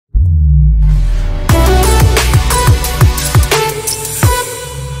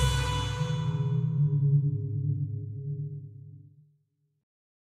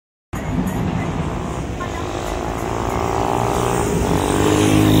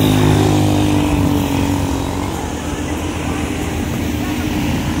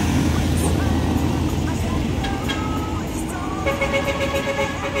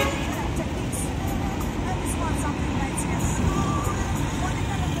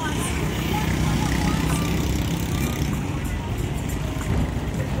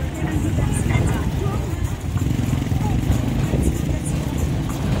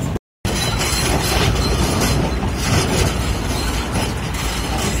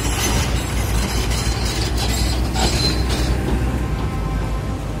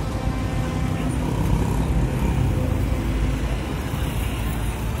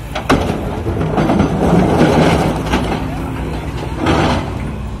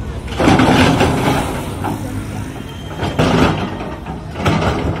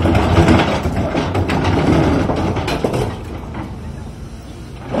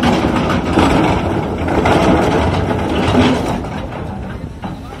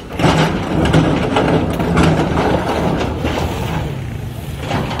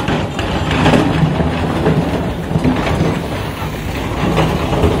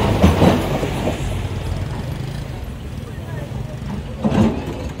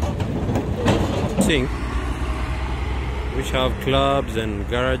thing, which have clubs and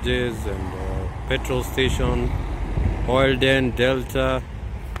garages and petrol station, oil den, delta,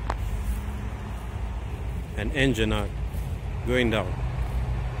 and engine are going down.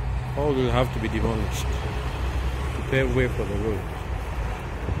 All will have to be demolished to pave way for the road.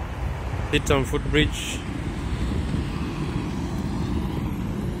 Hit-on footbridge.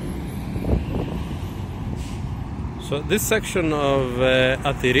 So this section of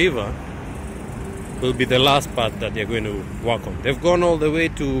Athi River will be the last part that they're going to work on. They've gone all the way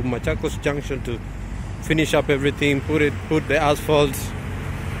to Machakos Junction to finish up everything, put the asphalt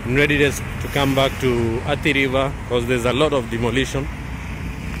in readiness to come back to Athi River, because there's a lot of demolition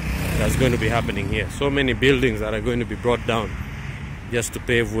that's going to be happening here. So many buildings that are going to be brought down just to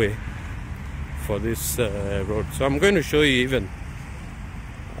pave way for this road. So I'm going to show you even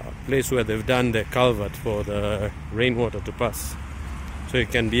a place where they've done the culvert for the rainwater to pass, so you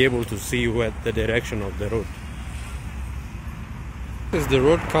can be able to see where the direction of the road. This is the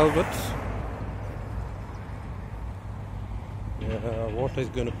road culvert. Water is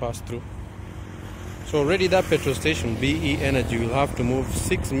going to pass through. So already that petrol station, BE Energy, will have to move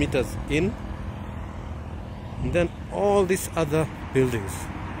 6 meters in, and then all these other buildings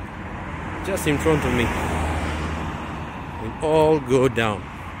just in front of me will all go down.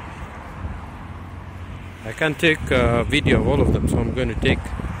 I can't take a video of all of them, so I'm going to take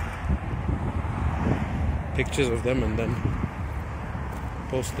pictures of them and then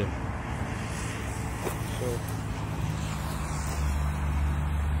post them. So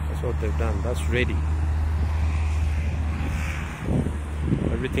that's what they've done. That's ready.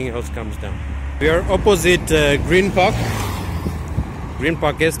 Everything else comes down. We are opposite Green Park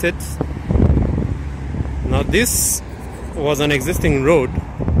Estate. Now this was an existing road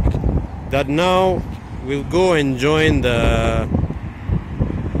that now will go and join the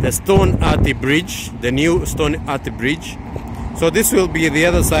Stone Athi Bridge, the new Stone Athi Bridge. So this will be the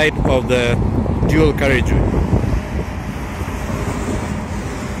other side of the dual carriageway.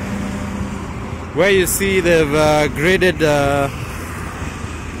 Where you see they've graded the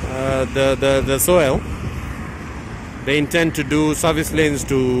soil, they intend to do service lanes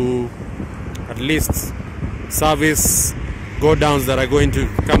to at least service go downs that are going to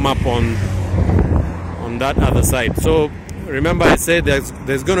come up on that other side. So remember, I said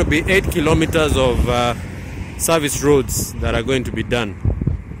there's going to be 8 kilometers of service roads that are going to be done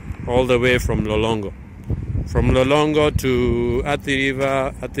all the way from Lolongo. From Lolongo to Athi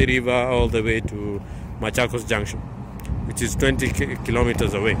River, all the way to Machakos Junction, which is 20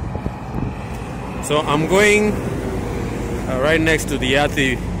 kilometers away. So I'm going right next to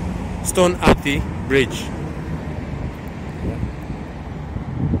the Stone Athi Bridge.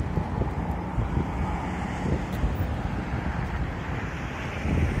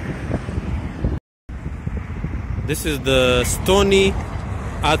 This is the Stony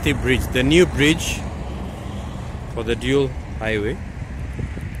Athi Bridge, the new bridge for the dual highway.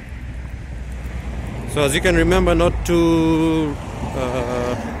 So as you can remember, not too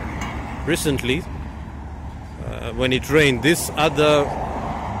recently, when it rained, this other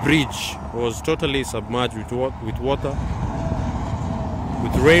bridge was totally submerged with water,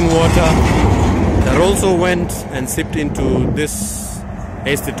 with rainwater that also went and seeped into this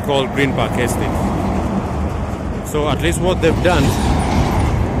estate called Green Park Estate. So at least what they've done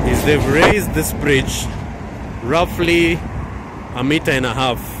is they've raised this bridge roughly 1.5 meters.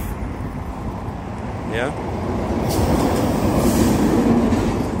 Yeah,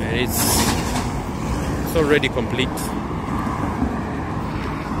 and it's already complete.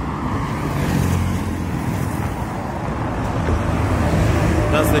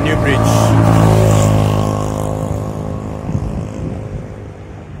 That's the new bridge.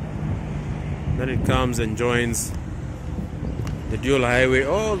 Then it comes and joins the dual highway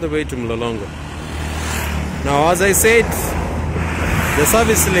all the way to Mlolongo. Now, as I said, the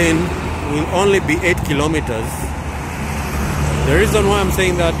service lane will only be 8 kilometers. The reason why I'm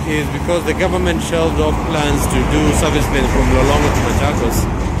saying that is because the government shelved off plans to do service lanes from Lolongo to Machakos,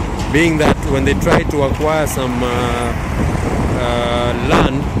 being that when they tried to acquire some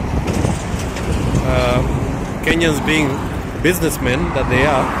land, Kenyans being businessmen that they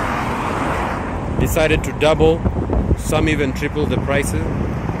are, decided to double, some even triple the prices,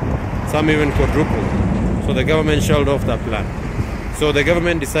 some even quadruple. So the government shelved off that plan. So the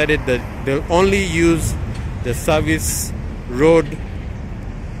government decided that they'll only use the service road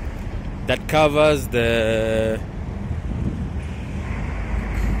that covers the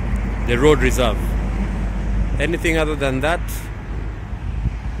road reserve. Anything other than that,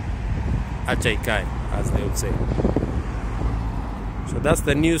 achaikai, as they would say. So that's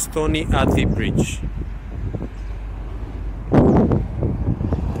the new Stony Athi Bridge.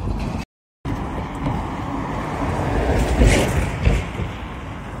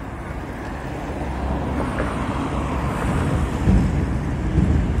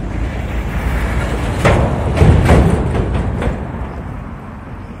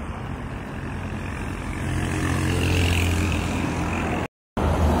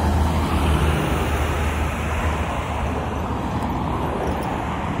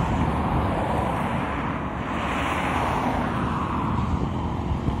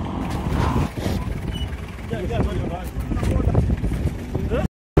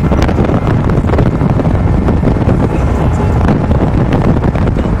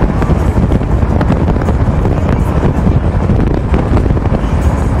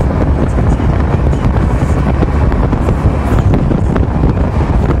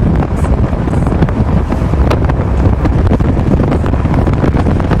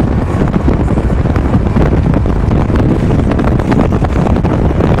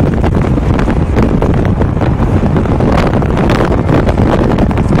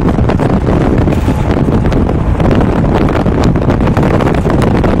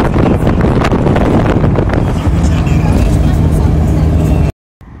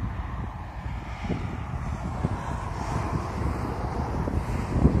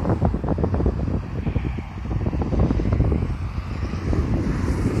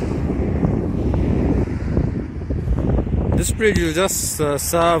 This bridge will just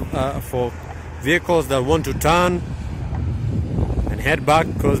serve for vehicles that want to turn and head back,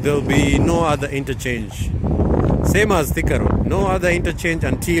 because there will be no other interchange. Same as Thika Road, no other interchange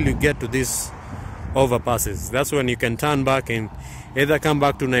until you get to these overpasses. That's when you can turn back and either come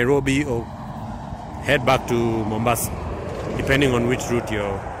back to Nairobi or head back to Mombasa, depending on which route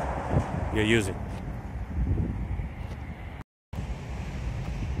you're using.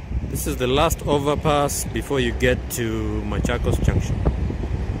 This is the last overpass before you get to Machakos Junction.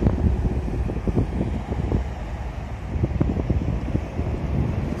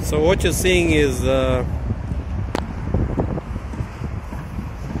 So what you're seeing is a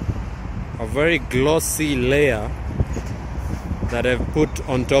very glossy layer that I've put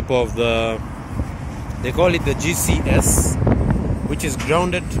on top of they call it the GCS, which is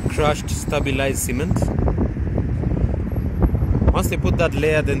grounded crushed stabilized cement. Once they put that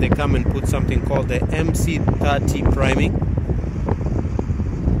layer, then they come and put something called the MC30 priming.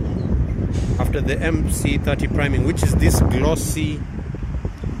 After the MC30 priming, which is this glossy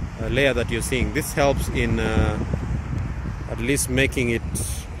layer that you're seeing, this helps in at least making it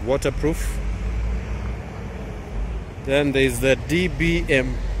waterproof. Then there is the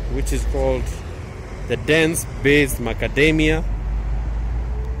DBM, which is called the dense based macadamia.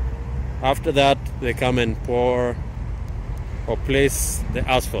 After that, they come and pour or place the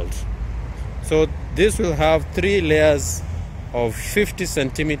asphalt. So this will have 3 layers of 50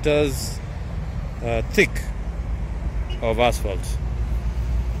 centimeters thick of asphalt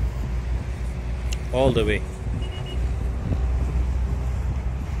all the way.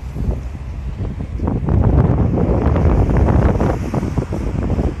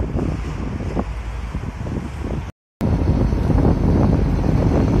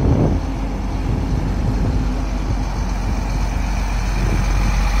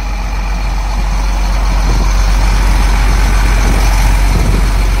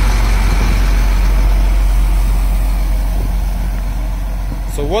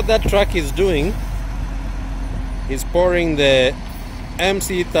 So what that truck is doing is pouring the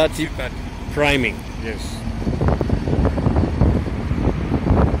MC30 priming. Yes.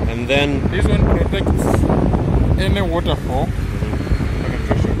 And then this one protects any waterfall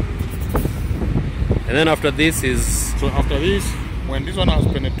penetration. And then after this is... So after this, when this one has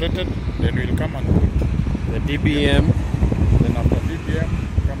penetrated, then we'll come and put the DBM. Then after DBM,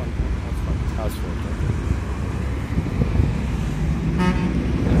 come and put asphalt.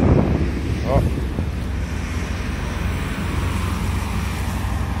 Oh.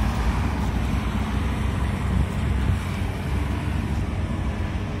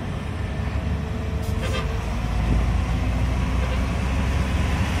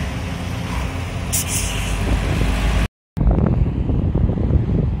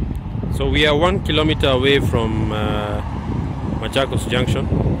 So we are 1 kilometer away from Machakos Junction.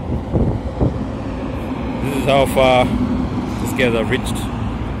 This is how far these guys have reached.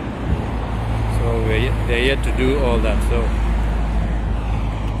 So they're yet to do all that. So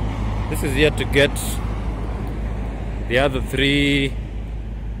this is yet to get the other 3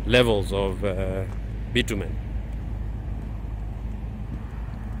 levels of bitumen.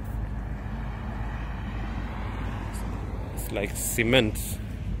 like cement.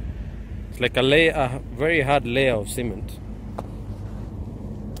 It's like a very hard layer of cement.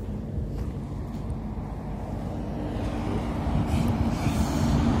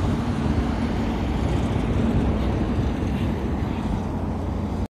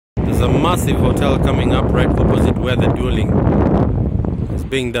 There's a massive hotel coming up right opposite where the dueling is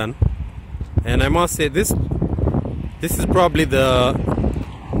being done, and I must say this is probably the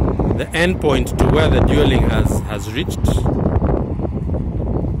end point to where the dueling has reached.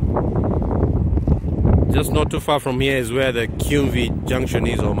 Just not too far from here is where the QMV Junction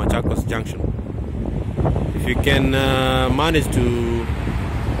is, or Machakos Junction. If you can manage to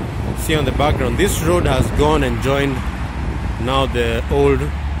see on the background, this road has gone and joined now the old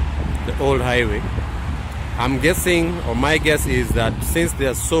highway. I'm guessing, or my guess is that since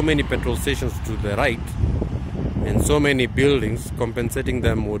there are so many petrol stations to the right and so many buildings, compensating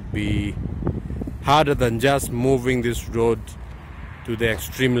them would be harder than just moving this road to the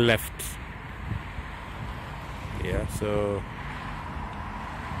extreme left. Yeah, so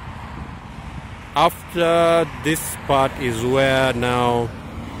after this part is where now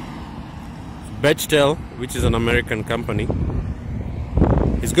Bechtel, which is an American company,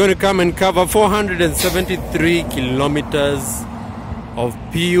 is going to come and cover 473 kilometers of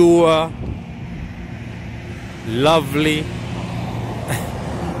pure, lovely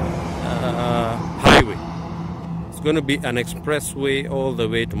highway. It's going to be an expressway all the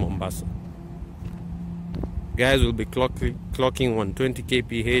way to Mombasa. Guys will be clocking 120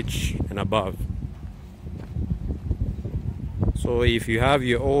 kph and above. So if you have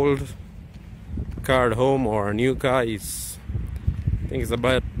your old car at home or a new car, I think it's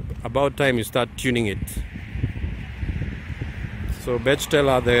about time you start tuning it. So Bechtel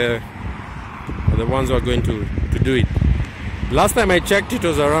are the ones who are going to do it. Last time I checked, it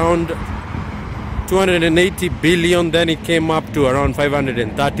was around 280 billion, then it came up to around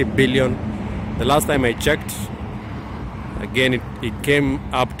 530 billion. The last time I checked, again it came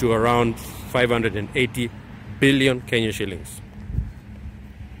up to around 580 billion Kenya shillings.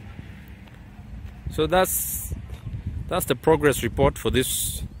 So that's the progress report for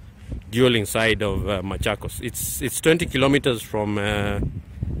this dueling side of Machakos. It's 20 kilometers from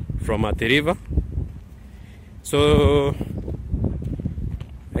Athi River. So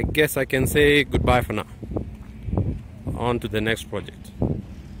I guess I can say goodbye for now. On to the next project.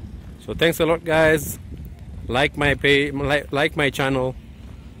 So thanks a lot, guys. Like my page, like my channel,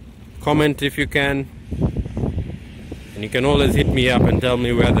 comment if you can, and you can always hit me up and tell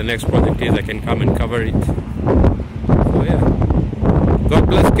me where the next project is. I can come and cover it. So yeah, God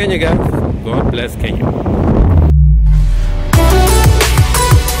bless Kenya, guys. God bless Kenya.